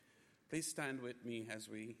Please stand with me as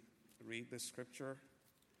we read the scripture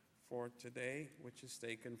for today, which is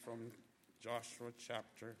taken from Joshua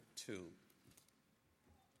chapter 2.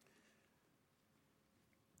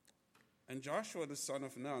 And Joshua the son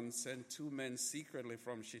of Nun sent 2 men secretly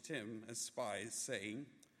from Shittim as spies, saying,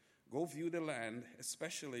 "Go view the land,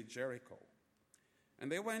 especially Jericho."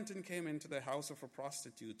 And they went and came into the house of a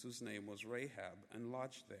prostitute whose name was Rahab, and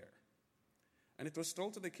lodged there. And it was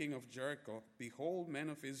told to the king of Jericho, "Behold, men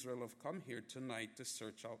of Israel have come here tonight to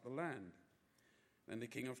search out the land." Then the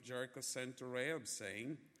king of Jericho sent to Rahab,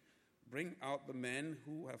 saying, "Bring out the men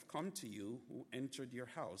who have come to you, who entered your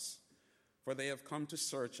house, for they have come to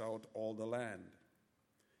search out all the land."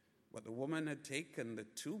 But the woman had taken the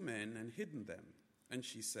 2 men and hidden them. And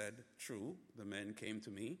she said, "True, the men came to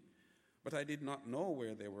me, but I did not know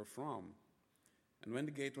where they were from. And when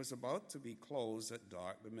the gate was about to be closed at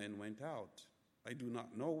dark, the men went out. I do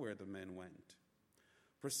not know where the men went.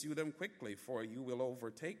 Pursue them quickly, for you will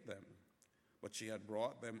overtake them." But she had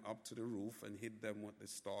brought them up to the roof and hid them with the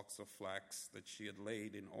stalks of flax that she had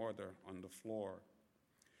laid in order on the floor.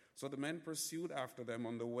 So the men pursued after them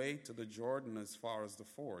on the way to the Jordan as far as the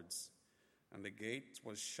fords, and the gate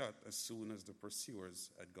was shut as soon as the pursuers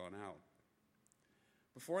had gone out.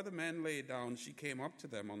 Before the men lay down, she came up to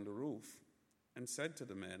them on the roof and said to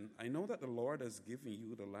the men, "I know that the Lord has given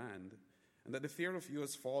you the land, and that the fear of you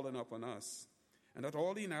has fallen upon us, and that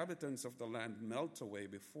all the inhabitants of the land melt away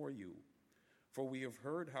before you. For we have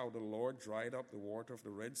heard how the Lord dried up the water of the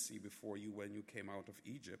Red Sea before you when you came out of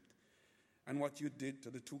Egypt, and what you did to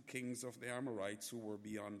the 2 kings of the Amorites who were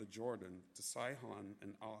beyond the Jordan, to Sihon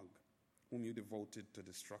and Og, whom you devoted to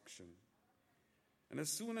destruction. And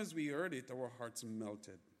as soon as we heard it, our hearts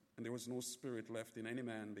melted, and there was no spirit left in any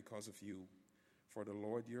man because of you. For the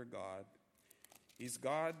Lord your God is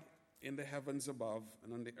God in the heavens above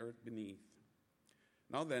and on the earth beneath.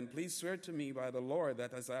 Now then, please swear to me by the Lord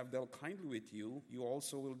that as I have dealt kindly with you, you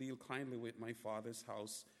also will deal kindly with my father's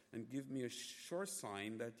house, and give me a sure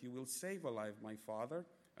sign that you will save alive my father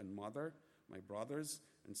and mother, my brothers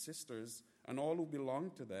and sisters, and all who belong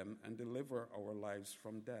to them, and deliver our lives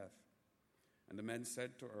from death." And the men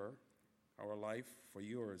said to her, "Our life for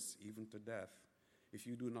yours, even to death. If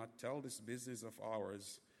you do not tell this business of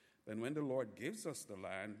ours, then when the Lord gives us the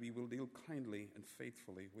land, we will deal kindly and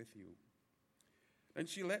faithfully with you." Then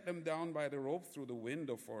she let them down by the rope through the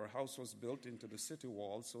window, for her house was built into the city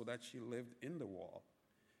wall, so that she lived in the wall.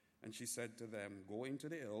 And she said to them, "Go into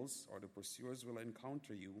the hills, or the pursuers will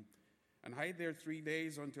encounter you, and hide there 3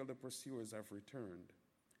 days until the pursuers have returned.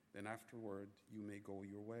 Then afterward you may go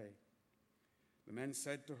your way." The men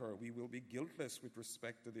said to her, "We will be guiltless with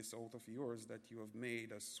respect to this oath of yours that you have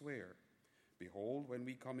made us swear. Behold, when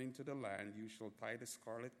we come into the land, you shall tie the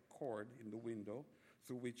scarlet cord in the window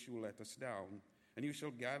through which you let us down, and you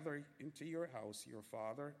shall gather into your house your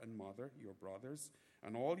father and mother, your brothers,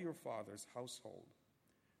 and all your father's household.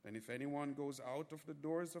 And if anyone goes out of the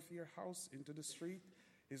doors of your house into the street,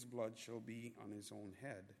 his blood shall be on his own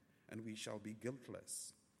head, and we shall be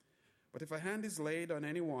guiltless. But if a hand is laid on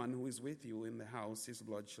anyone who is with you in the house, his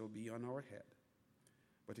blood shall be on our head.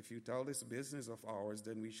 But if you tell this business of ours,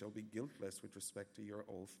 then we shall be guiltless with respect to your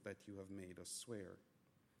oath that you have made us swear."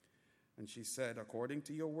 And she said, "According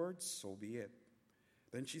to your words, so be it."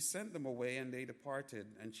 Then she sent them away, and they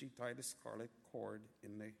departed, and she tied the scarlet cord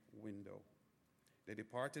in the window. They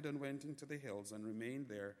departed and went into the hills and remained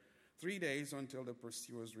there 3 days until the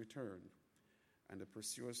pursuers returned. And the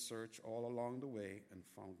pursuers searched all along the way and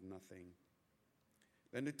found nothing.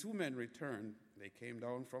 Then the 2 men returned. They came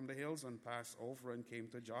down from the hills and passed over and came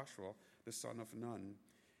to Joshua, the son of Nun.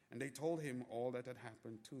 And they told him all that had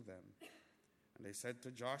happened to them. And they said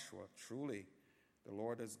to Joshua, "Truly, the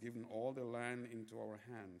Lord has given all the land into our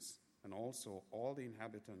hands, and also all the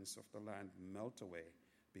inhabitants of the land melt away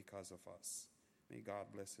because of us." May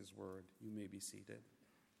God bless his word. You may be seated.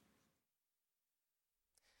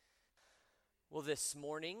 Well, this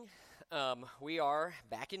morning, we are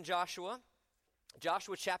back in Joshua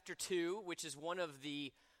chapter 2, which is one of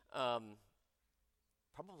the,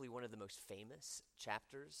 probably one of the most famous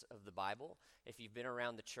chapters of the Bible. If you've been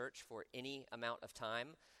around the church for any amount of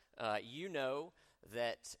time, you know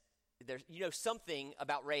that you know something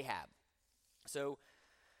about Rahab. So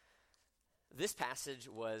this passage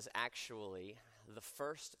was actually the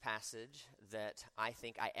first passage that I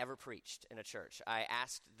think I ever preached in a church. I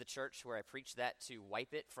asked the church where I preached that to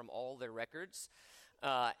wipe it from all their records.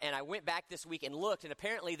 And I went back this week and looked, and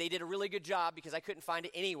apparently they did a really good job because I couldn't find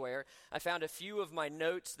it anywhere. I found a few of my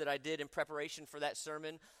notes that I did in preparation for that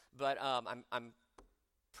sermon, but I'm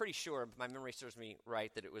pretty sure, if my memory serves me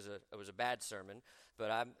right, that it was a bad sermon.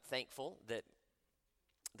 But I'm thankful that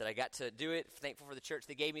that I got to do it. Thankful for the church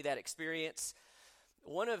that gave me that experience.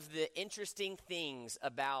 One of the interesting things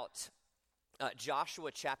about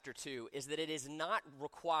Joshua chapter 2 is that it is not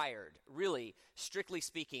required, really, strictly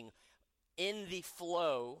speaking, in the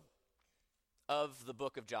flow of the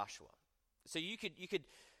book of Joshua. So you could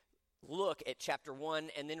look at chapter 1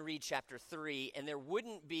 and then read chapter 3, and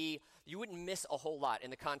you wouldn't miss a whole lot in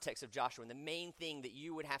the context of Joshua. And the main thing that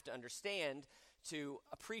you would have to understand to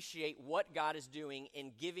appreciate what God is doing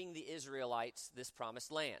in giving the Israelites this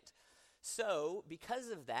promised land. So, because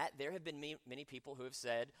of that, there have been many people who have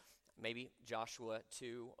said maybe Joshua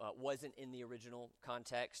 2 wasn't in the original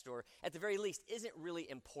context, or at the very least isn't really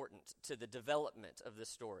important to the development of the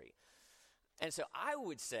story. And so I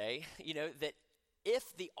would say, that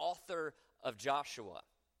if the author of Joshua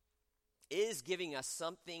is giving us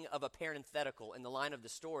something of a parenthetical in the line of the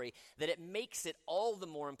story, that it makes it all the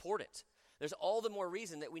more important. There's all the more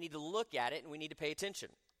reason that we need to look at it and we need to pay attention.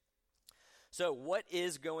 So what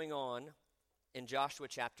is going on in Joshua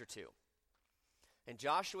chapter 2? In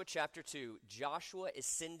Joshua chapter 2, Joshua is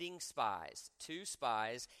sending two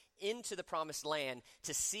spies, into the promised land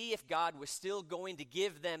to see if God was still going to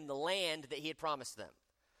give them the land that he had promised them.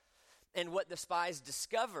 And what the spies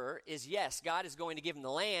discover is, yes, God is going to give them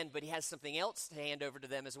the land, but he has something else to hand over to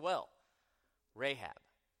them as well. Rahab.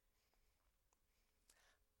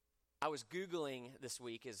 I was Googling this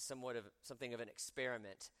week as something of an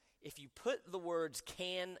experiment. If you put the words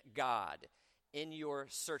 "can God" in your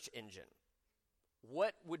search engine,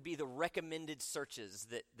 what would be the recommended searches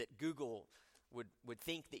that Google would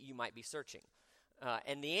think that you might be searching?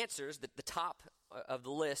 And the answers, the top of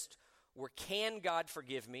the list, were "can God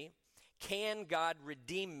forgive me?" "can God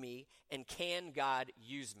redeem me?" and "can God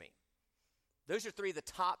use me?" Those are three of the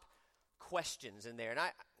top questions in there. And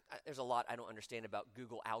there's a lot I don't understand about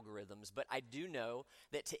Google algorithms, but I do know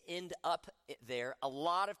that to end up there, a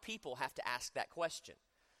lot of people have to ask that question.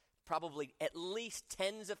 Probably at least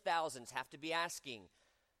tens of thousands have to be asking,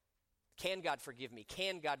 "Can God forgive me?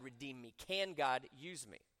 Can God redeem me? Can God use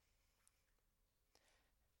me?"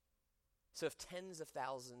 So if tens of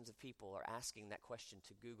thousands of people are asking that question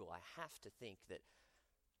to Google, I have to think that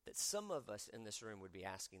some of us in this room would be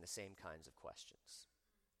asking the same kinds of questions.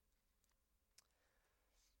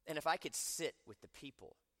 And if I could sit with the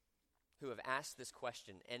people who have asked this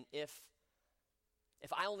question, and if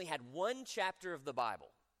I only had one chapter of the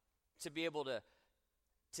Bible to be able to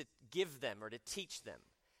give them or to teach them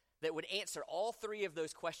that would answer all three of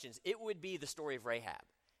those questions, it would be the story of Rahab.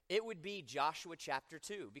 It would be Joshua chapter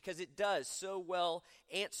 2, because it does so well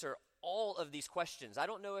answer all of these questions. I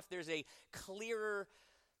don't know if there's a clearer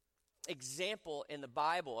example in the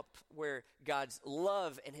Bible where God's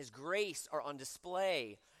love and his grace are on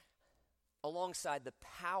display alongside the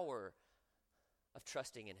power of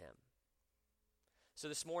trusting in him. So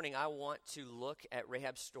this morning, I want to look at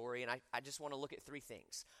Rahab's story, and I just want to look at three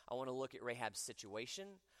things. I want to look at Rahab's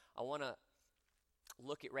situation. I want to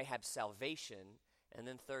look at Rahab's salvation. And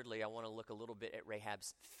then thirdly, I want to look a little bit at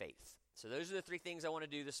Rahab's faith. So those are the three things I want to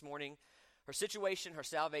do this morning: her situation, her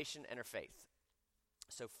salvation, and her faith.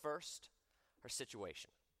 So first, her situation.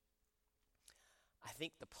 I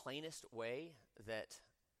think the plainest way that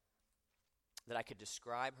I could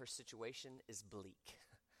describe her situation is bleak.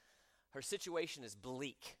 Her situation is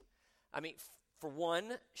bleak. I mean, for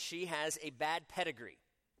one, she has a bad pedigree.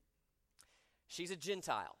 She's a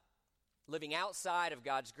Gentile, living outside of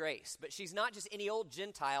God's grace. But she's not just any old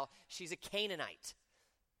Gentile, she's a Canaanite.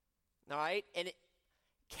 All right? And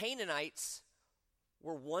Canaanites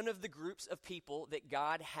were one of the groups of people that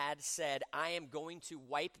God had said, "I am going to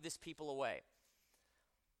wipe this people away."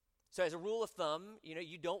 So as a rule of thumb,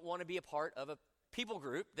 you don't want to be a part of a people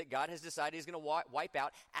group that God has decided he's going to wipe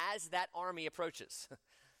out as that army approaches.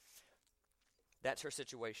 That's her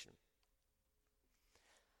situation.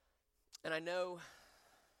 And I know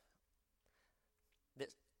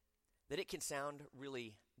that it can sound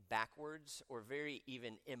really backwards or very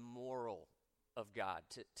even immoral of God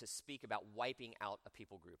to speak about wiping out a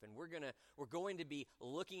people group. And we're going to be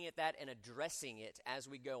looking at that and addressing it as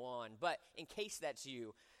we go on. But in case that's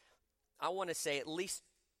you, I want to say at least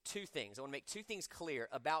two things. I want to make two things clear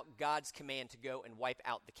about God's command to go and wipe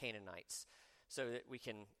out the Canaanites so that we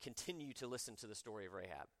can continue to listen to the story of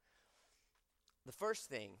Rahab. The first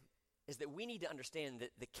thing is that we need to understand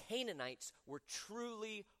that the Canaanites were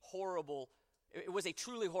truly horrible. It was a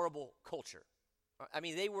truly horrible culture. I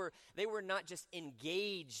mean, they were not just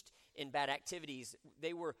engaged in bad activities.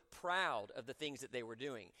 They were proud of the things that they were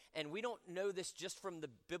doing. And we don't know this just from the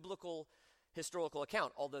biblical historical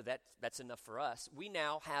account, although that's enough for us. We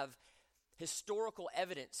now have historical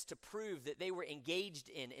evidence to prove that they were engaged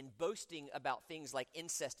in and boasting about things like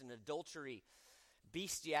incest and adultery,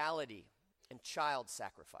 bestiality, and child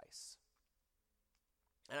sacrifice.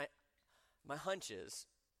 And my hunch is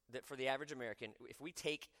that for the average American, if we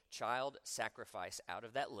take child sacrifice out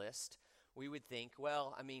of that list, we would think,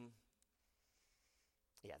 well, I mean,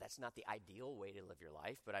 yeah, that's not the ideal way to live your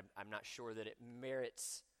life, but I'm not sure that it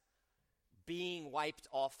merits being wiped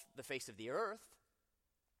off the face of the earth.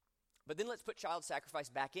 But then let's put child sacrifice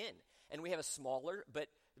back in. And we have a smaller but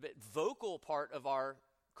vocal part of our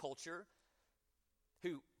culture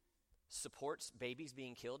who supports babies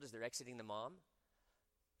being killed as they're exiting the mom,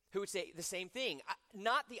 who would say the same thing.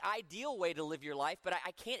 Not the ideal way to live your life, but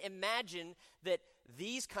I can't imagine that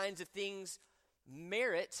these kinds of things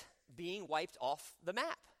merit being wiped off the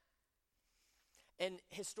map. And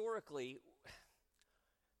historically,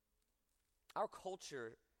 our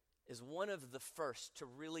culture is one of the first to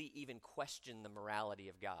really even question the morality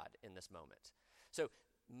of God in this moment. So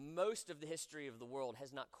most of the history of the world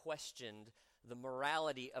has not questioned the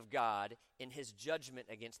morality of God in his judgment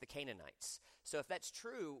against the Canaanites. So if that's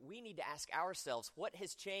true, we need to ask ourselves, what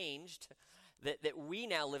has changed that we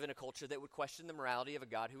now live in a culture that would question the morality of a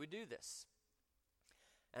God who would do this?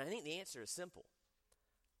 And I think the answer is simple.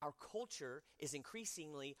 Our culture is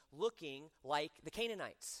increasingly looking like the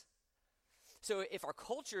Canaanites. So if our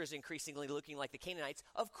culture is increasingly looking like the Canaanites,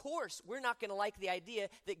 of course, we're not going to like the idea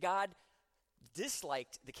that God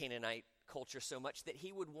disliked the Canaanite culture so much that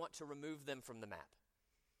he would want to remove them from the map.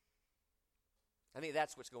 I think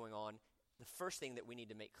that's what's going on. The first thing that we need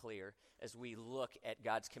to make clear as we look at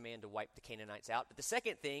God's command to wipe the Canaanites out. But the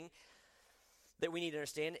second thing that we need to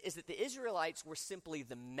understand is that the Israelites were simply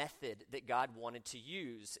the method that God wanted to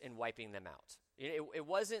use in wiping them out. It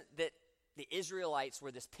wasn't that the Israelites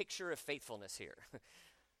were this picture of faithfulness here.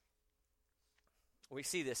 We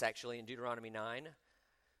see this actually in Deuteronomy 9.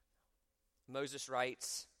 Moses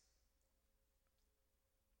writes,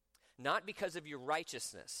 "Not because of your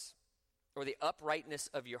righteousness or the uprightness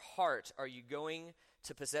of your heart are you going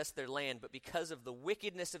to possess their land, but because of the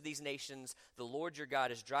wickedness of these nations, the Lord your God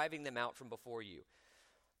is driving them out from before you,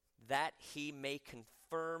 that he may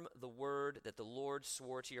confirm the word that the Lord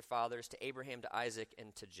swore to your fathers, to Abraham, to Isaac,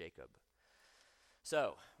 and to Jacob."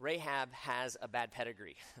 So, Rahab has a bad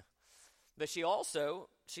pedigree. But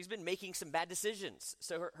she's been making some bad decisions.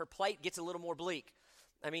 So her plight gets a little more bleak.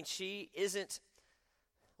 I mean, she isn't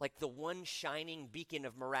like the one shining beacon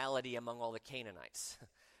of morality among all the Canaanites.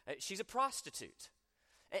 She's a prostitute.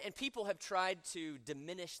 And people have tried to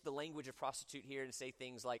diminish the language of prostitute here and say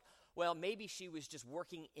things like, well, maybe she was just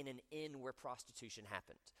working in an inn where prostitution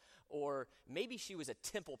happened. Or maybe she was a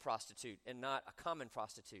temple prostitute and not a common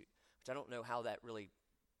prostitute, which I don't know how that really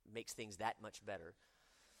makes things that much better.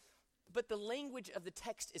 But the language of the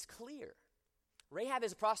text is clear. Rahab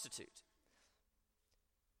is a prostitute.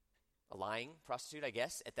 A lying prostitute, I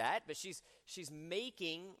guess, at that. But she's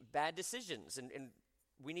making bad decisions, and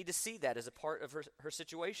we need to see that as a part of her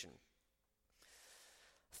situation.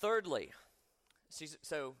 Thirdly, she's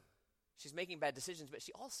making bad decisions, but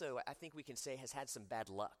she also, I think we can say, has had some bad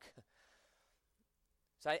luck.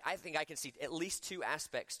 So I think I can see at least two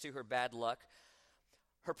aspects to her bad luck.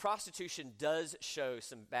 Her prostitution does show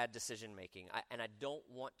some bad decision making, and I don't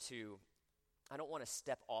want to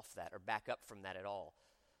step off that or back up from that at all.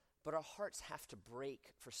 But our hearts have to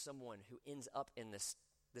break for someone who ends up in this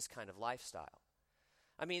kind of lifestyle.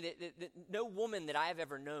 I mean, no woman that I've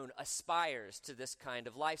ever known aspires to this kind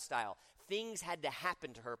of lifestyle. Things had to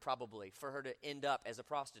happen to her probably for her to end up as a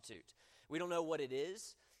prostitute. We don't know what it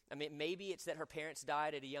is. I mean, maybe it's that her parents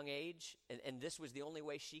died at a young age, and this was the only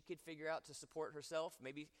way she could figure out to support herself.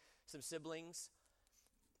 Maybe some siblings.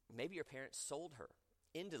 Maybe her parents sold her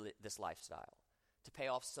into this lifestyle to pay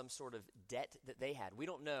off some sort of debt that they had. We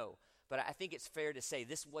don't know, but I think it's fair to say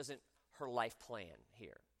this wasn't her life plan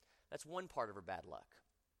here. That's one part of her bad luck.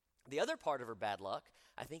 The other part of her bad luck,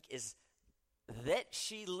 I think, is that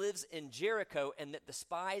she lives in Jericho and that the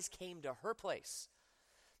spies came to her place.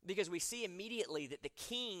 Because we see immediately that the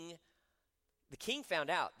king found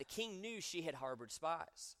out. The king knew she had harbored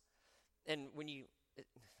spies. And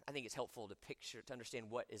I think it's helpful to understand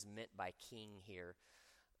what is meant by king here.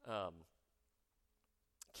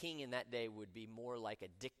 King in that day would be more like a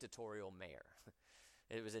dictatorial mayor.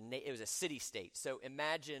 It was a city-state. So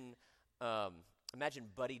imagine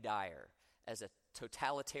Buddy Dyer as a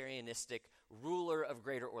totalitarianistic ruler of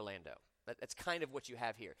Greater Orlando. That's kind of what you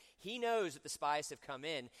have here. He knows that the spies have come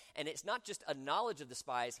in, and it's not just a knowledge of the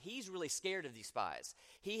spies. He's really scared of these spies.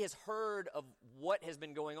 He has heard of what has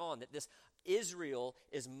been going on, that this Israel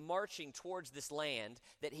is marching towards this land,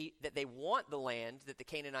 that they want the land that the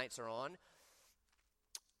Canaanites are on.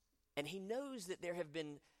 And he knows that there have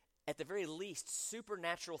been, at the very least,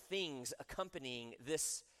 supernatural things accompanying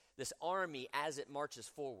this army as it marches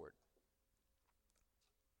forward.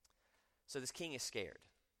 So this king is scared.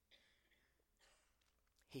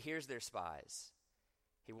 He hears their spies.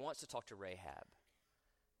 He wants to talk to Rahab.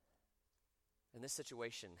 And this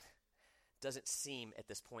situation doesn't seem at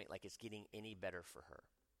this point like it's getting any better for her.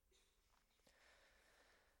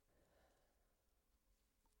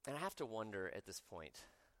 And I have to wonder at this point,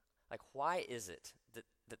 like, why is it that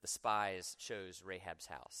the spies chose Rahab's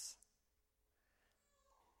house?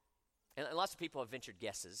 And lots of people have ventured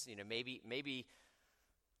guesses. You know, maybe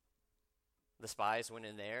the spies went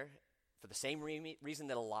in there for the same reason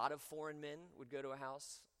that a lot of foreign men would go to a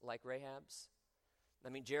house like Rahab's. I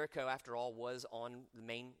mean, Jericho, after all, was on the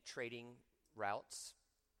main trading routes.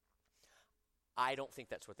 I don't think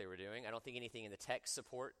that's what they were doing. I don't think anything in the text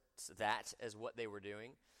supports that as what they were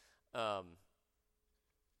doing. I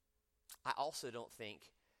also don't think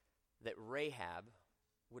that Rahab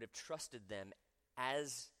would have trusted them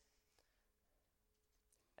as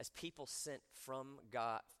people sent from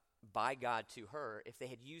God, by God to her, if they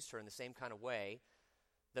had used her in the same kind of way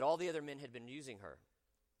that all the other men had been using her.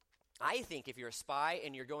 I think if you're a spy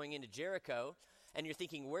and you're going into Jericho and you're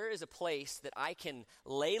thinking, where is a place that I can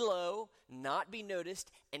lay low, not be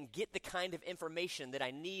noticed, and get the kind of information that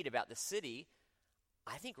I need about the city,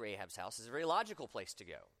 I think Rahab's house is a very logical place to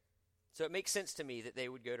go. So it makes sense to me that they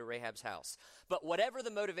would go to Rahab's house. But whatever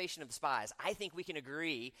the motivation of the spies, I think we can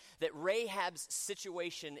agree that Rahab's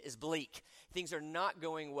situation is bleak. Things are not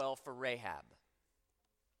going well for Rahab,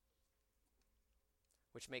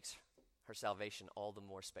 which makes her salvation all the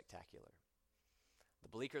more spectacular. The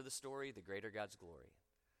bleaker the story, the greater God's glory.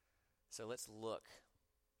 So let's look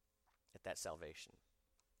at that salvation.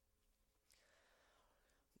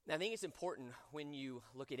 Now, I think it's important when you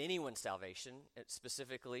look at anyone's salvation,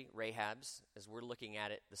 specifically Rahab's, as we're looking at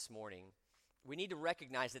it this morning, we need to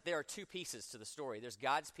recognize that there are two pieces to the story. There's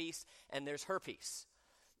God's piece and there's her piece.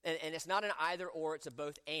 And it's not an either or, it's a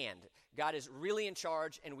both and. God is really in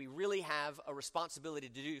charge and we really have a responsibility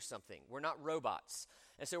to do something. We're not robots.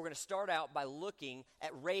 And so we're going to start out by looking at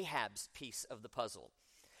Rahab's piece of the puzzle.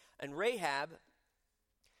 And Rahab,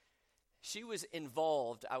 she was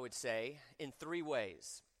involved, I would say, in three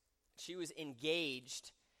ways. She was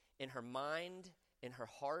engaged in her mind, in her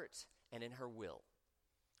heart, and in her will.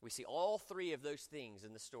 We see all three of those things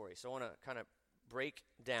in the story. So I want to kind of break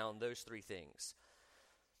down those three things.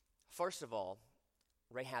 First of all,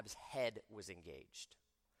 Rahab's head was engaged.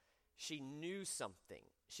 She knew something.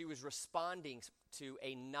 She was responding to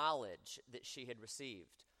a knowledge that she had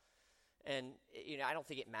received. And, you know, I don't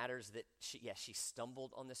think it matters that she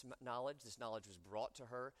stumbled on this knowledge. This knowledge was brought to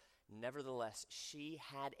her. Nevertheless, she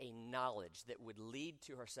had a knowledge that would lead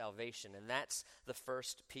to her salvation, and that's the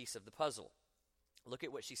first piece of the puzzle. Look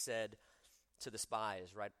at what she said to the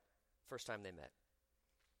spies right first time they met.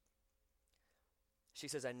 She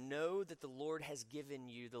says, I know that the Lord has given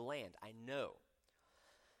you the land. I know.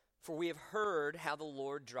 For we have heard how the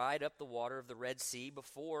Lord dried up the water of the Red Sea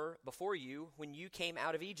before you when you came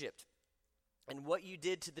out of Egypt, and what you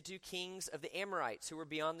did to the two kings of the Amorites who were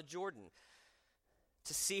beyond the Jordan,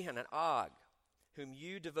 to Sihon and Og, whom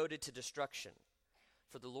you devoted to destruction.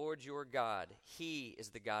 For the Lord your God, he is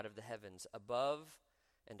the God of the heavens, above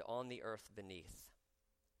and on the earth beneath.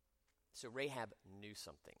 So Rahab knew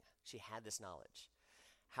something. She had this knowledge.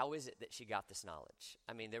 How is it that she got this knowledge?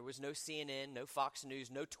 I mean, there was no CNN, no Fox News,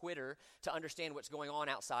 no Twitter to understand what's going on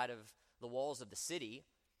outside of the walls of the city.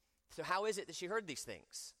 So how is it that she heard these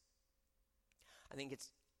things? I think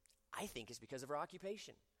it's because of her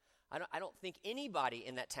occupation. I don't think anybody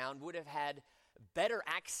in that town would have had better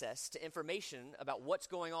access to information about what's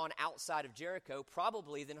going on outside of Jericho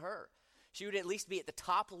probably than her. She would at least be at the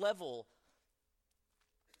top level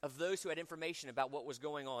of those who had information about what was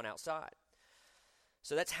going on outside.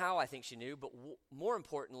 So that's how I think she knew, but more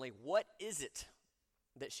importantly, what is it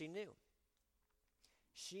that she knew?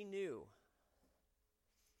 She knew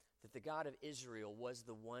that the God of Israel was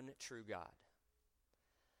the one true God.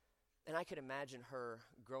 And I could imagine her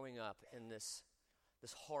growing up in this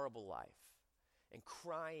horrible life and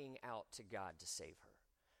crying out to God to save her.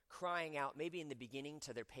 Crying out, maybe in the beginning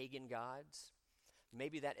to their pagan gods.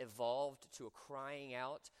 Maybe that evolved to a crying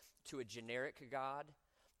out to a generic God.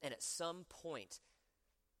 And at some point,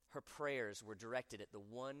 her prayers were directed at the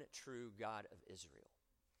one true God of Israel.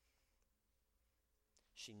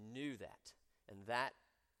 She knew that, and that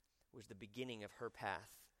was the beginning of her path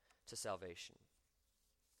to salvation.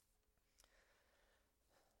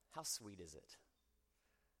 How sweet is it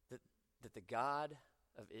that the God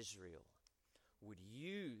of Israel would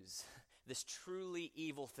use this truly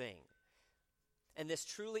evil thing and this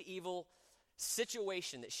truly evil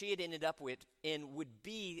situation that she had ended up in would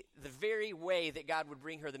be the very way that God would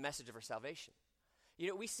bring her the message of her salvation. You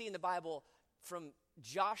know, we see in the Bible from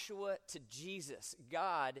Joshua to Jesus,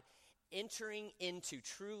 God entering into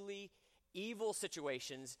truly evil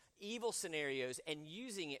situations, evil scenarios, and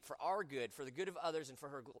using it for our good, for the good of others, and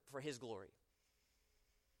for his glory.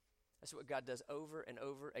 That's what God does over and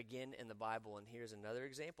over again in the Bible, and here's another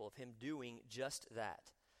example of him doing just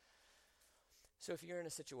that. So if you're in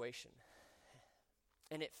a situation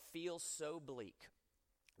and it feels so bleak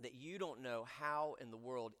that you don't know how in the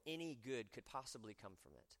world any good could possibly come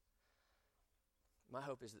from it, my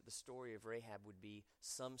hope is that the story of Rahab would be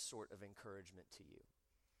some sort of encouragement to you.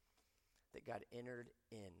 That God entered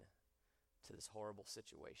in to this horrible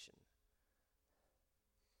situation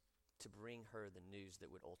to bring her the news that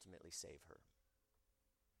would ultimately save her.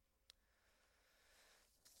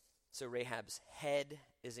 So Rahab's head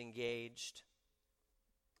is engaged.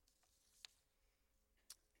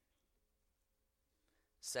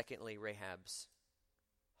 Secondly, Rahab's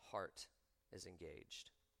heart is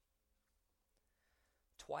engaged.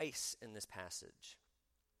 Twice in this passage,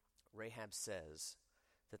 Rahab says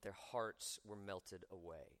that their hearts were melted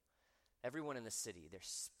away. Everyone in the city, their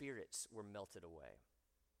spirits were melted away.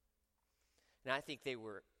 And I think they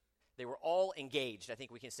were all engaged, I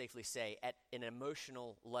think we can safely say, at an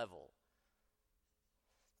emotional level.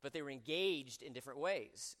 But they were engaged in different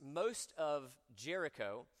ways. Most of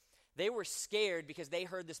Jericho, they were scared because they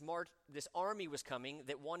heard this army was coming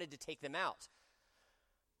that wanted to take them out.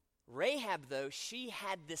 Rahab, though, she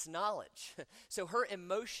had this knowledge. So her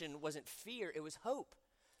emotion wasn't fear, it was hope.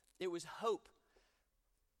 It was hope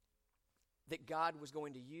that God was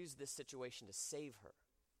going to use this situation to save her.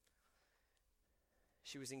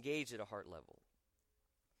 She was engaged at a heart level.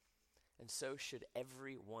 And so should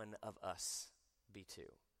every one of us be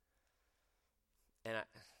too. And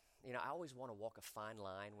I always want to walk a fine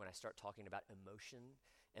line when I start talking about emotion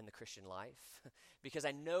in the Christian life, because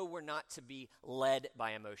I know we're not to be led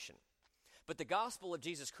by emotion. But the gospel of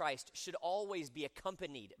Jesus Christ should always be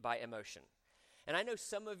accompanied by emotion. And I know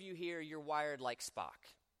some of you here, you're wired like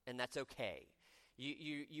Spock, and that's okay.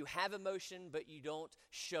 You have emotion, but you don't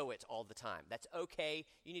show it all the time. That's okay.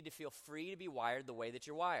 You need to feel free to be wired the way that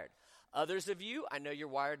you're wired. Others of you, I know you're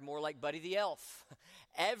wired more like Buddy the Elf.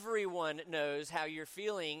 Everyone knows how you're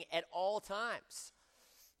feeling at all times,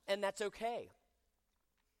 and that's okay.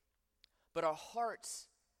 But our hearts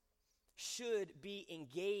should be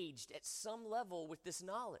engaged at some level with this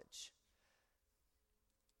knowledge.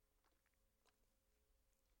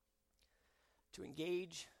 To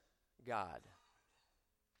engage God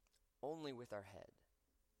only with our head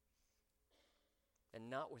and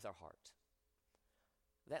not with our heart,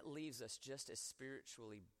 that leaves us just as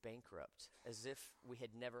spiritually bankrupt as if we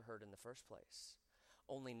had never heard in the first place.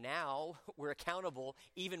 Only now we're accountable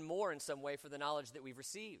even more in some way for the knowledge that we've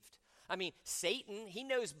received. I mean, Satan, he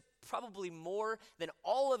knows probably more than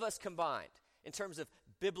all of us combined in terms of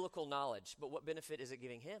biblical knowledge, but what benefit is it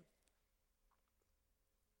giving him?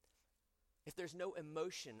 If there's no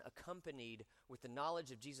emotion accompanied with the knowledge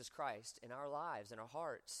of Jesus Christ in our lives and our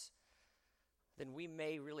hearts, then we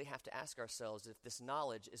may really have to ask ourselves if this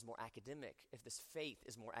knowledge is more academic, if this faith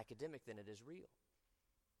is more academic than it is real.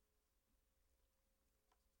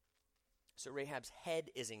 So Rahab's head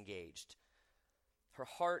is engaged. Her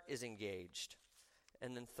heart is engaged.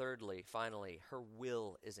 And then thirdly, finally, her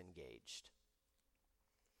will is engaged.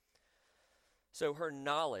 So her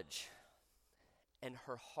knowledge and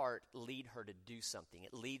her heart lead her to do something.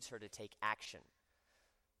 It leads her to take action.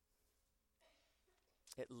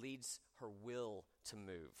 It leads her will to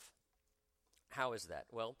move. How is that?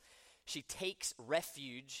 Well, she takes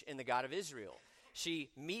refuge in the God of Israel. She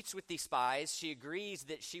meets with these spies. She agrees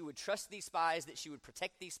that she would trust these spies, that she would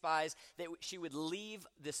protect these spies, that she would leave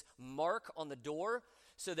this mark on the door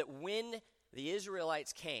so that when the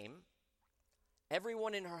Israelites came,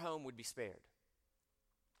 everyone in her home would be spared.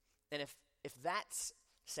 And if that's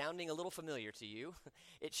sounding a little familiar to you,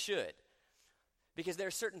 it should. Because there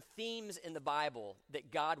are certain themes in the Bible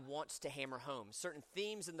that God wants to hammer home, certain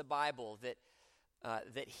themes in the Bible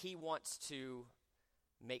that he wants to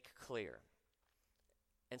make clear.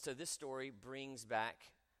 And so this story brings back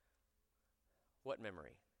what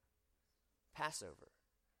memory? Passover.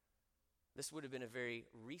 This would have been a very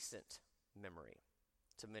recent memory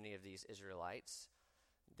to many of these Israelites.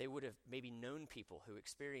 They would have maybe known people who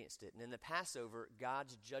experienced it. And in the Passover,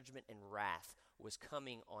 God's judgment and wrath was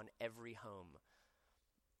coming on every home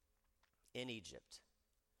in Egypt,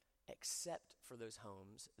 except for those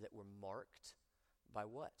homes that were marked by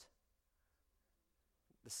what?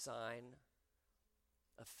 The sign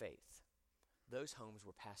of faith. Those homes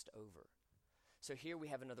were passed over. So here we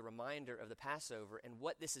have another reminder of the Passover, and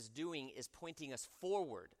what this is doing is pointing us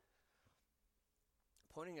forward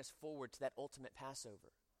to that ultimate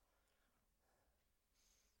Passover.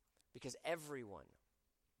 Because everyone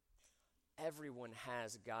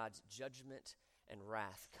has God's judgment and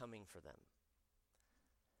wrath coming for them,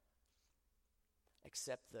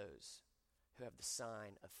 except those who have the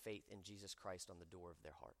sign of faith in Jesus Christ on the door of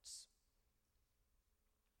their hearts.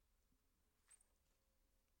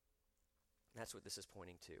 That's what this is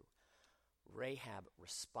pointing to. Rahab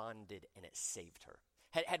responded and it saved her.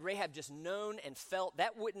 Had Rahab just known and felt,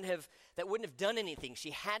 that wouldn't have done anything.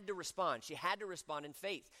 She had to respond. She had to respond in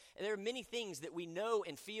faith. And there are many things that we know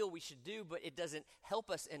and feel we should do, but it doesn't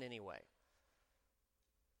help us in any way.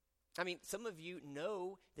 I mean, some of you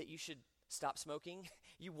know that you should stop smoking.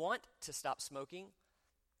 You want to stop smoking,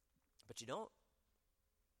 but you don't.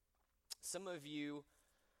 Some of you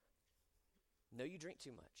know you drink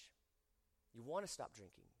too much. You want to stop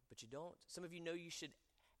drinking, but you don't. Some of you know you should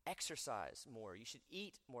exercise more. You should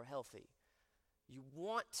eat more healthy. You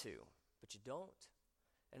want to, but you don't.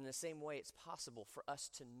 And in the same way, it's possible for us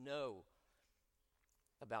to know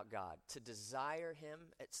about God, to desire Him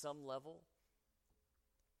at some level,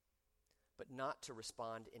 but not to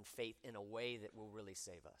respond in faith in a way that will really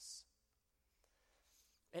save us.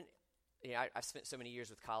 And I've spent so many years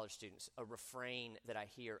with college students. A refrain that I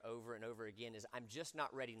hear over and over again is, "I'm just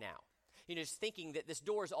not ready now." Just thinking that this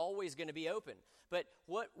door is always going to be open. But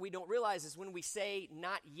what we don't realize is when we say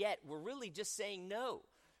not yet, we're really just saying no.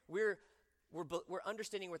 We're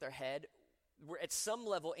understanding with our head. We're at some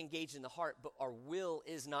level engaged in the heart, but our will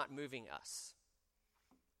is not moving us.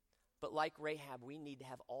 But like Rahab, we need to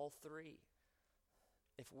have all three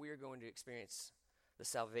if we're going to experience the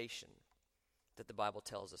salvation that the Bible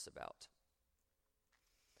tells us about.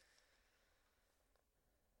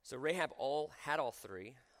 So Rahab had all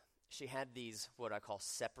three. She had these, what I call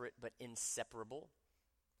separate but inseparable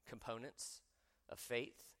components of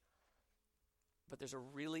faith. But there's a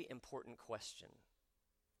really important question,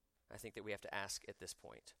 I think, that we have to ask at this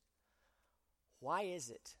point. Why is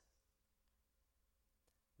it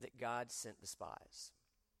that God sent the spies?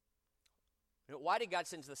 Why did God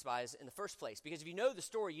send the spies in the first place? Because if you know the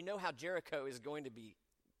story, you know how Jericho is going to be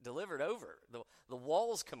delivered over. The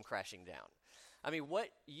walls come crashing down. I mean, what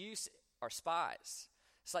use are spies?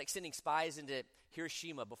 It's like sending spies into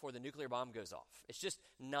Hiroshima before the nuclear bomb goes off. It's just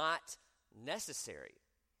not necessary.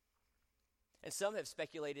 And some have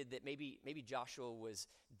speculated that maybe Joshua was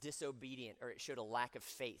disobedient, or it showed a lack of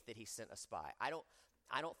faith that he sent a spy. I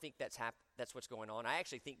don't think that's what's going on. I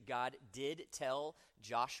actually think God did tell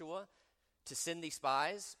Joshua to send these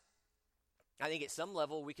spies. I think at some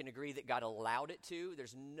level we can agree that God allowed it to.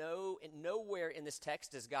 There's nowhere in this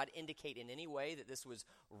text does God indicate in any way that this was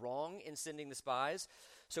wrong in sending the spies.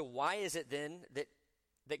 So why is it then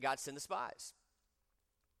that God sent the spies?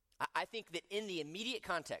 I think that in the immediate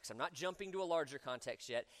context, I'm not jumping to a larger context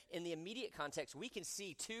yet, in the immediate context we can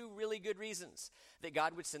see two really good reasons that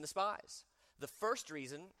God would send the spies. The first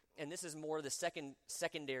reason, and this is more the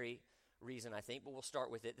secondary reason I think, but we'll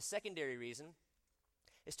start with it. The secondary reason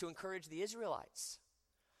is to encourage the Israelites.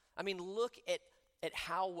 I mean, look at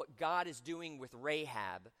how what God is doing with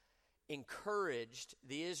Rahab encouraged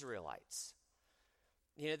the Israelites.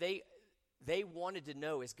 They wanted to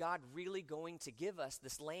know, is God really going to give us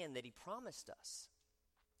this land that He promised us?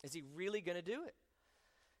 Is He really going to do it?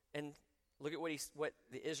 And look at what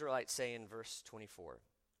the Israelites say in verse 24.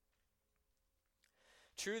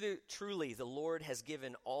 Truly, the Lord has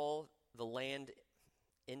given all the land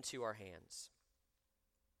into our hands,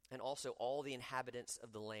 and also all the inhabitants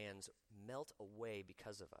of the lands melt away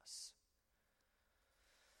because of us.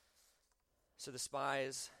 So the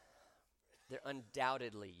spies, they're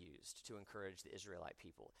undoubtedly used to encourage the Israelite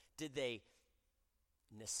people. Did they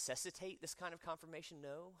necessitate this kind of confirmation?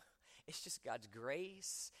 No. It's just God's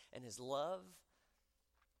grace and His love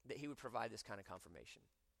that He would provide this kind of confirmation.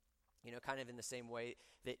 Kind of in the same way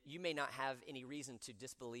that you may not have any reason to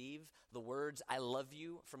disbelieve the words, "I love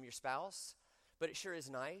you," from your spouse, but it sure is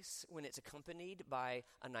nice when it's accompanied by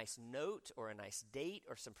a nice note or a nice date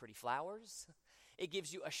or some pretty flowers. It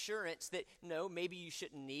gives you assurance that, no, maybe you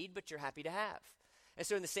shouldn't need, but you're happy to have. And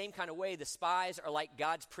so in the same kind of way, the spies are like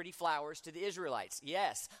God's pretty flowers to the Israelites.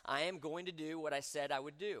 Yes, I am going to do what I said I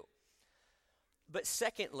would do. But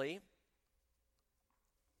secondly,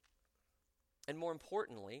 And more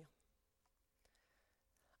importantly,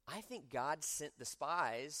 I think God sent the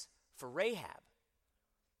spies for Rahab.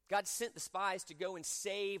 God sent the spies to go and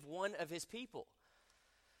save one of his people.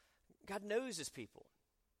 God knows his people.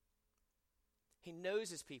 He knows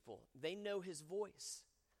his people. They know his voice.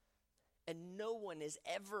 And no one is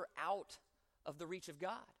ever out of the reach of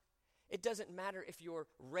God. It doesn't matter if you're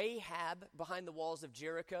Rahab behind the walls of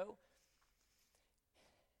Jericho,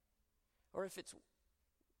 or if it's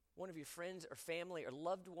one of your friends or family or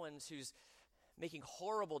loved ones who's making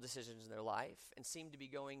horrible decisions in their life and seem to be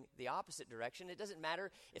going the opposite direction. It doesn't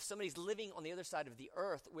matter if somebody's living on the other side of the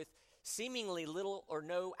earth with seemingly little or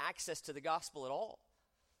no access to the gospel at all.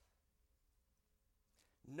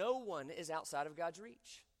 No one is outside of God's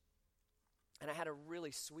reach. And I had a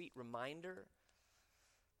really sweet reminder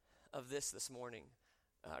of this morning.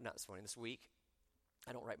 This week.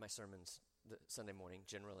 I don't write my sermons the Sunday morning,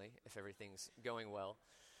 generally, if everything's going well.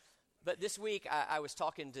 But this week, I was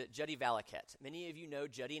talking to Juddy Valaket. Many of you know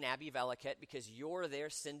Juddy and Abby Valaket because you're their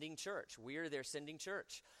sending church. We're their sending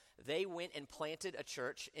church. They went and planted a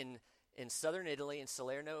church in southern Italy, in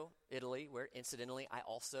Salerno, Italy, where incidentally I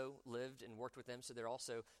also lived and worked with them. So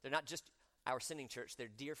they're not just our sending church, they're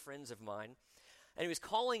dear friends of mine. And he was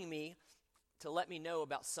calling me to let me know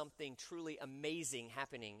about something truly amazing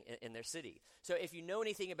happening in their city. So if you know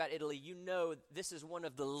anything about Italy, you know this is one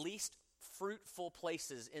of the least fruitful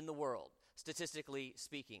places in the world, statistically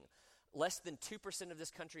speaking. Less than 2% of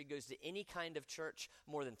this country goes to any kind of church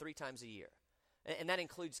more than 3 times a year. And that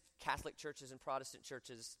includes Catholic churches and Protestant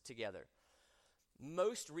churches together.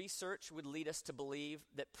 Most research would lead us to believe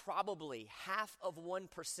that probably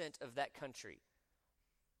 0.5% of that country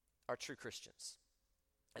are true Christians.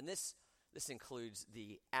 And this includes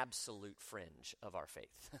the absolute fringe of our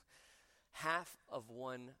faith.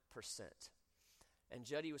 0.5%. And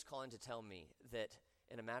Juddy was calling to tell me that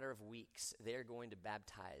in a matter of weeks, they're going to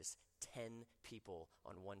baptize 10 people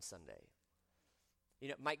on one Sunday. You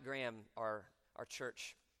know, Mike Graham, our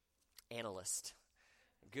church analyst,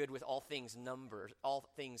 good with all things numbers,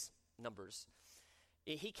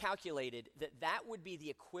 he calculated that would be the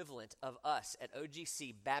equivalent of us at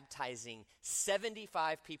OGC baptizing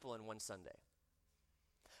 75 people in one Sunday.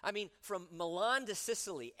 I mean, from Milan to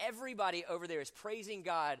Sicily, everybody over there is praising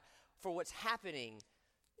God for what's happening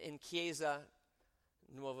in Chiesa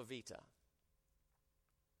Nuova Vita.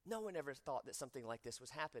 No one ever thought that something like this was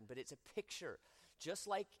happen, but it's a picture, just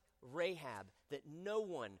like Rahab, that no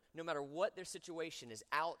one, no matter what their situation, is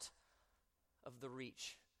out of the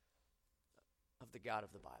reach of the God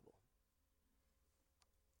of the Bible.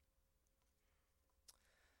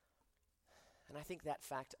 And I think that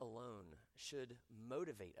fact alone should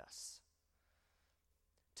motivate us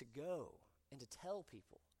to go and to tell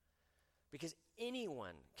people, because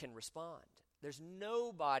anyone can respond. There's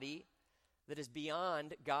nobody that is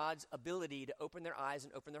beyond God's ability to open their eyes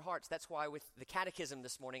and open their hearts. That's why with the catechism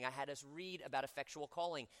this morning, I had us read about effectual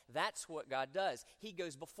calling. That's what God does. He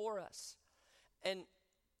goes before us. And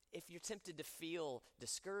if you're tempted to feel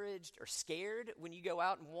discouraged or scared when you go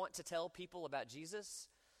out and want to tell people about Jesus,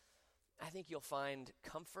 I think you'll find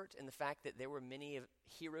comfort in the fact that there were many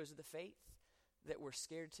heroes of the faith that were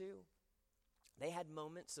scared too. They had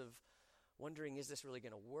moments of wondering, is this really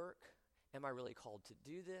going to work? Am I really called to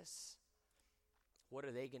do this? What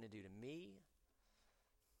are they going to do to me?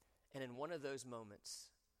 And in one of those moments,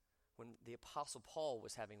 when the Apostle Paul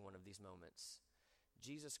was having one of these moments,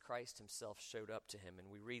 Jesus Christ himself showed up to him, and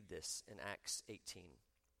we read this in Acts 18.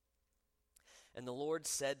 And the Lord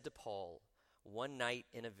said to Paul one night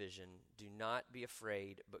in a vision, "Do not be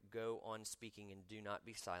afraid, but go on speaking and do not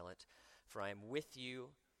be silent, for I am with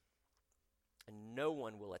you, and no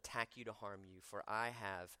one will attack you to harm you, for I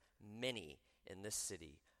have many in this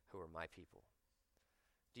city who are my people."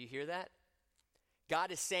 Do you hear that? God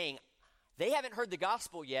is saying, they haven't heard the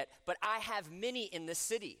gospel yet, but I have many in this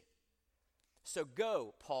city. So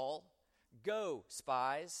go, Paul, go,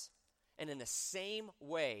 spies. And in the same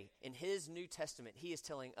way, in his New Testament, he is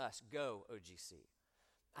telling us, go, OGC.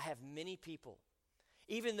 I have many people.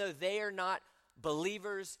 Even though they are not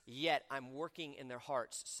believers yet, I'm working in their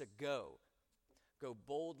hearts. So go. Go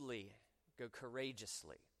boldly, go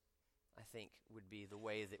courageously, I think would be the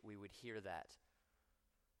way that we would hear that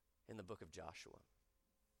in the book of Joshua.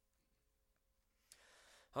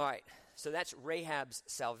 All right, so that's Rahab's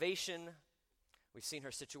salvation. We've seen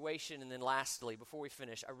her situation, and then lastly, before we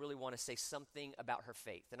finish, I really want to say something about her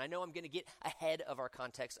faith. And I know I'm going to get ahead of our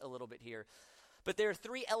context a little bit here, but there are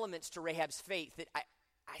 3 elements to Rahab's faith that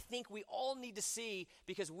I think we all need to see,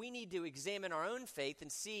 because we need to examine our own faith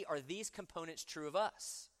and see, are these components true of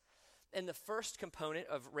us? And the first component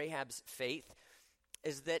of Rahab's faith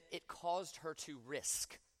is that it caused her to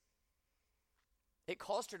risk. It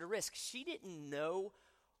caused her to risk. She didn't know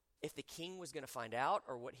if the king was going to find out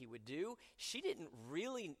or what he would do. She didn't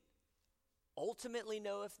really ultimately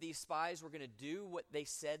know if these spies were going to do what they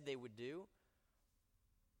said they would do.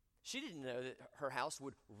 She didn't know that her house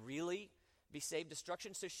would really be saved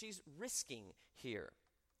destruction, so she's risking here.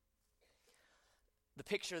 The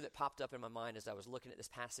picture that popped up in my mind as I was looking at this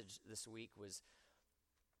passage this week was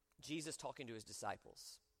Jesus talking to his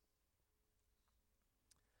disciples.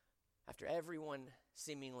 After everyone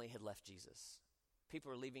seemingly had left Jesus,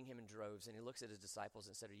 people are leaving him in droves, and he looks at his disciples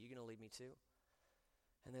and said, "Are you going to leave me too?"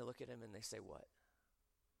 And they look at him and they say, "What?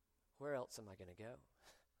 Where else am I going to go?"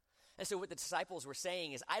 And so what the disciples were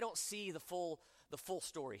saying is, I don't see the full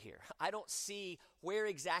story here. I don't see where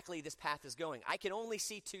exactly this path is going. I can only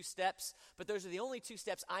see 2 steps, but those are the only 2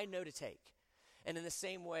 steps I know to take. And in the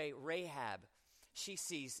same way, Rahab, she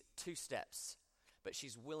sees 2 steps, but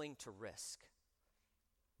she's willing to risk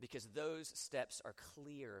because those steps are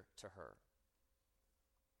clear to her.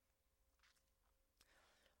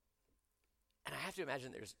 And I have to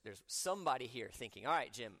imagine there's somebody here thinking, all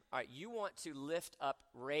right, Jim, all right, you want to lift up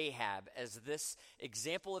Rahab as this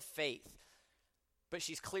example of faith, but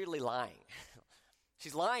she's clearly lying.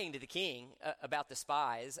 She's lying to the king about the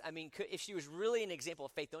spies. I mean, if she was really an example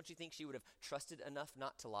of faith, don't you think she would have trusted enough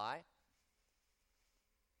not to lie?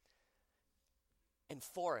 And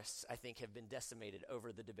forests, I think, have been decimated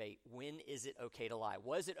over the debate. When is it okay to lie?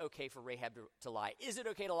 Was it okay for Rahab to lie? Is it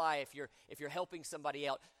okay to lie if you're helping somebody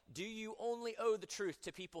out? Do you only owe the truth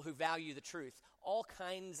to people who value the truth? All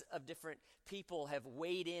kinds of different people have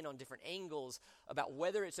weighed in on different angles about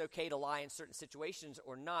whether it's okay to lie in certain situations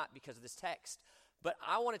or not because of this text. But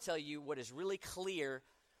I want to tell you what is really clear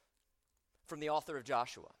from the author of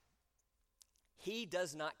Joshua. He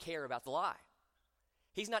does not care about the lie.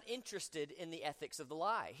 He's not interested in the ethics of the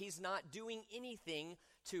lie. He's not doing anything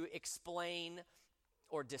to explain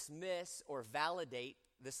or dismiss or validate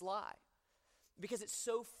this lie because it's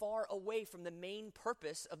so far away from the main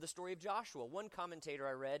purpose of the story of Joshua. One commentator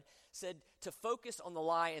I read said to focus on the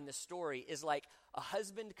lie in the story is like a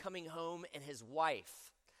husband coming home and his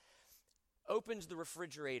wife opens the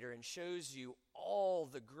refrigerator and shows you all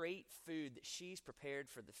the great food that she's prepared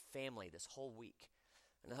for the family this whole week.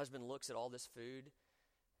 And the husband looks at all this food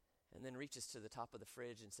and then reaches to the top of the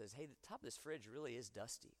fridge and says, "Hey, the top of this fridge really is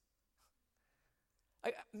dusty."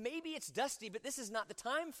 Maybe it's dusty, but this is not the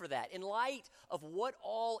time for that. In light of what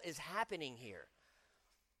all is happening here,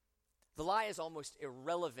 the lie is almost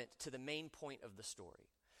irrelevant to the main point of the story.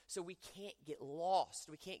 So we can't get lost.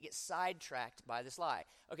 We can't get sidetracked by this lie.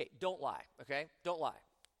 Okay, don't lie, okay? Don't lie.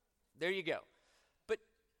 There you go. But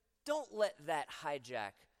don't let that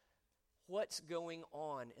hijack what's going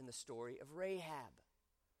on in the story of Rahab.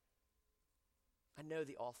 I know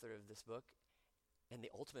the author of this book and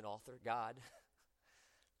the ultimate author, God,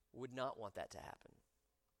 would not want that to happen.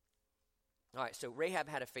 All right, so Rahab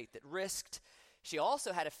had a faith that risked. She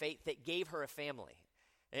also had a faith that gave her a family.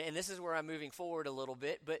 And this is where I'm moving forward a little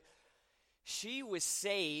bit, but she was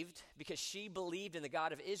saved because she believed in the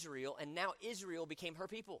God of Israel, and now Israel became her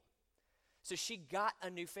people. So she got a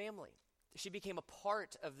new family. She became a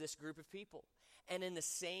part of this group of people. And in the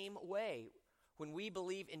same way, when we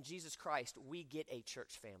believe in Jesus Christ, we get a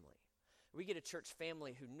church family. We get a church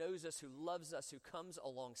family who knows us, who loves us, who comes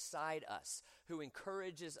alongside us, who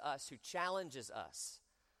encourages us, who challenges us.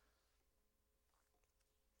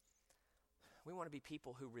 We want to be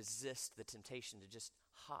people who resist the temptation to just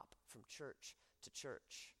hop from church to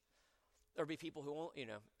church. Or be people who,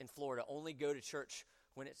 in Florida, only go to church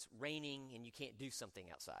when it's raining and you can't do something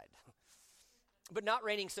outside. But not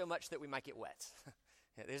raining so much that we might get wet.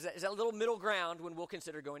 There's that little middle ground when we'll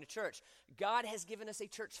consider going to church. God has given us a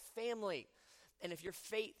church family. And if your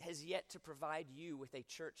faith has yet to provide you with a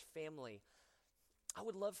church family, I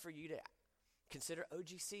would love for you to consider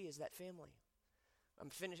OGC as that family.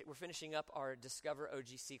 We're finishing up our Discover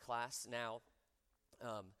OGC class now,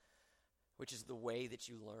 which is the way that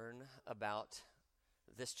you learn about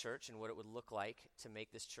this church and what it would look like to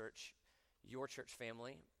make this church your church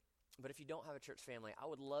family. But if you don't have a church family, I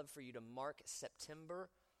would love for you to mark September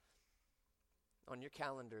on your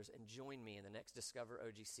calendars and join me in the next Discover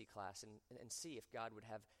OGC class and see if God would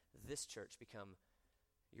have this church become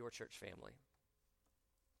your church family.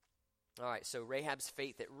 All right, so Rahab's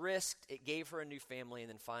faith, it risked, it gave her a new family, and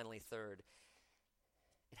then finally, third,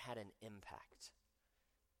 it had an impact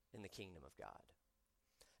in the kingdom of God.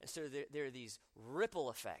 And so there are these ripple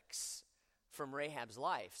effects from Rahab's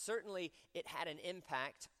life. Certainly, it had an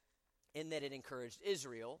impact in that it encouraged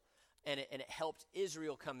Israel, and it helped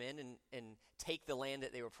Israel come in and take the land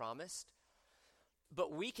that they were promised.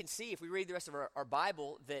 But we can see, if we read the rest of our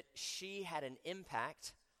Bible, that she had an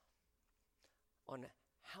impact on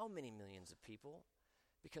how many millions of people?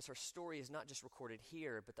 Because her story is not just recorded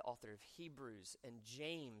here, but the author of Hebrews and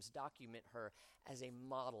James document her as a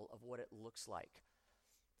model of what it looks like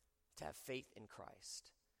to have faith in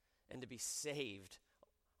Christ and to be saved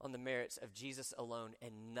on the merits of Jesus alone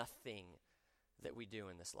and nothing that we do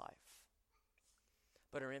in this life.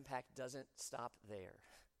 But her impact doesn't stop there,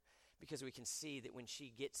 because we can see that when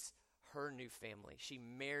she gets her new family, she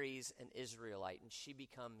marries an Israelite and she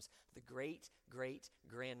becomes the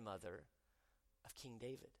great-great-grandmother of King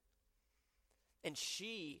David. And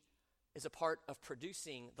she is a part of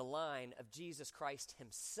producing the line of Jesus Christ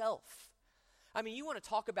himself. I mean, you want to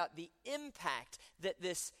talk about the impact that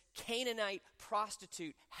this Canaanite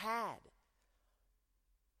prostitute had.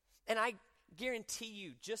 And I guarantee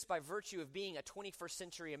you, just by virtue of being a 21st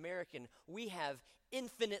century American, we have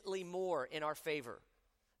infinitely more in our favor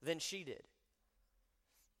than she did.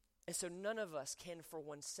 And so none of us can for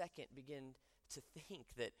 1 second begin to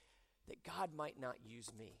think that God might not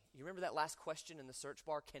use me. You remember that last question in the search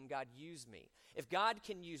bar? Can God use me? If God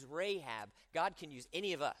can use Rahab, God can use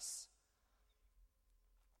any of us.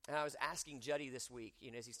 And I was asking Juddy this week,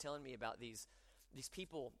 as he's telling me about these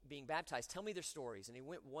people being baptized, tell me their stories. And he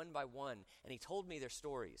went one by one, and he told me their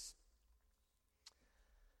stories.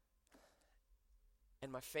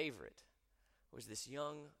 And my favorite was this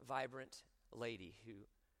young, vibrant lady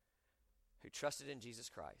who trusted in Jesus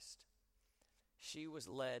Christ. She was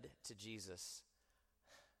led to Jesus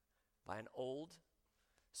by an old,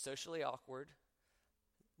 socially awkward,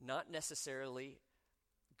 not necessarily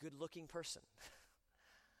good-looking person.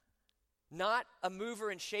 Not a mover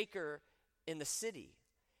and shaker in the city,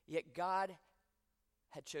 yet God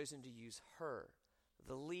had chosen to use her,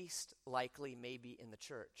 the least likely maybe in the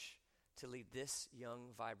church, to lead this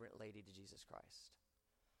young, vibrant lady to Jesus Christ.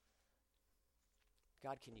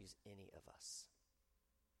 God can use any of us.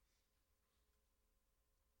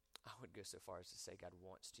 I would go so far as to say God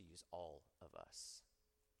wants to use all of us.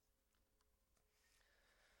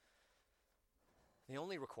 The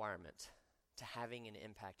only requirement to having an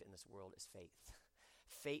impact in this world is faith.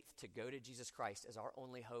 Faith to go to Jesus Christ as our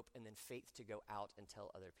only hope, and then faith to go out and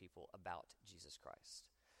tell other people about Jesus Christ.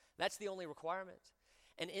 That's the only requirement.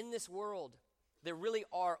 And in this world, there really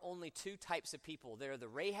are only two types of people. There are the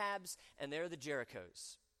Rahabs and there are the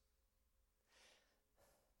Jerichos.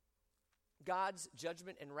 God's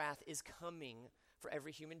judgment and wrath is coming for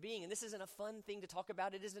every human being. And this isn't a fun thing to talk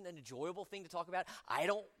about. It isn't an enjoyable thing to talk about. I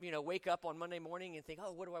don't, wake up on Monday morning and think,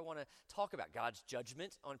 what do I want to talk about? God's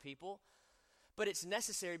judgment on people. But it's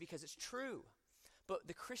necessary because it's true. But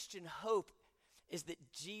the Christian hope is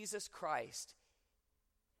that Jesus Christ,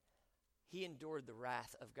 he endured the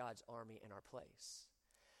wrath of God's army in our place.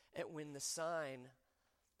 And when the sign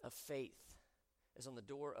of faith is on the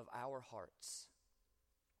door of our hearts,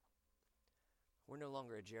 we're no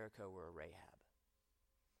longer a Jericho, we're a Rahab.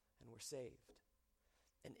 And we're saved.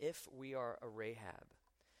 And if we are a Rahab,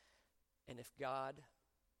 and if God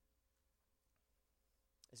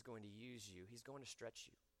is going to use you, he's going to stretch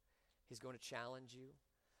you. He's going to challenge you,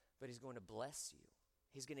 but he's going to bless you.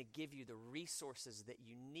 He's going to give you the resources that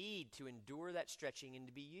you need to endure that stretching and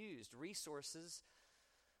to be used. Resources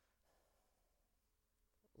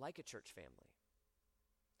like a church family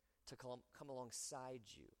to come alongside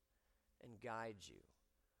you and guide you.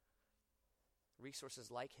 Resources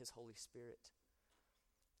like his Holy Spirit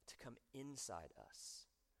to come inside us,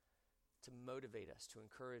 to motivate us, to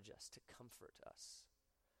encourage us, to comfort us.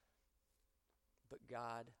 But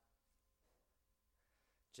God,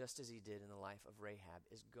 just as he did in the life of Rahab,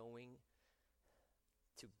 is going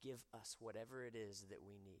to give us whatever it is that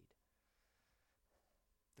we need.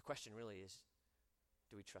 The question really is,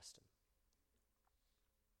 do we trust him?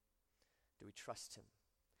 Do we trust him?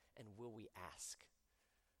 And will we ask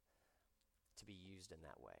to be used in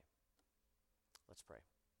that way? Let's pray.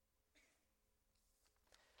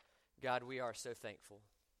 God, we are so thankful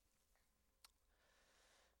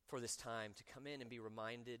for this time to come in and be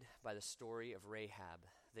reminded by the story of Rahab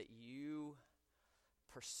that you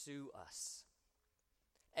pursue us.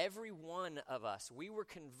 Every one of us, we were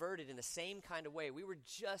converted in the same kind of way. We were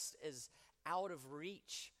just as out of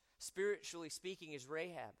reach, spiritually speaking, as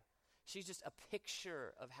Rahab. She's just a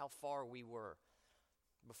picture of how far we were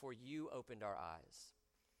before you opened our eyes.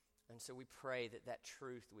 And so we pray that that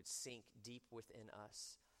truth would sink deep within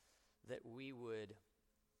us, that we would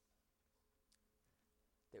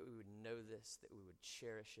know this, that we would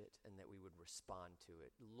cherish it, and that we would respond to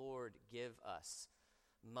it. Lord, give us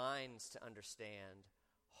minds to understand,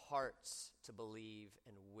 hearts to believe,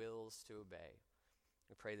 and wills to obey.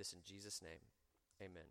 We pray this in Jesus' name. Amen.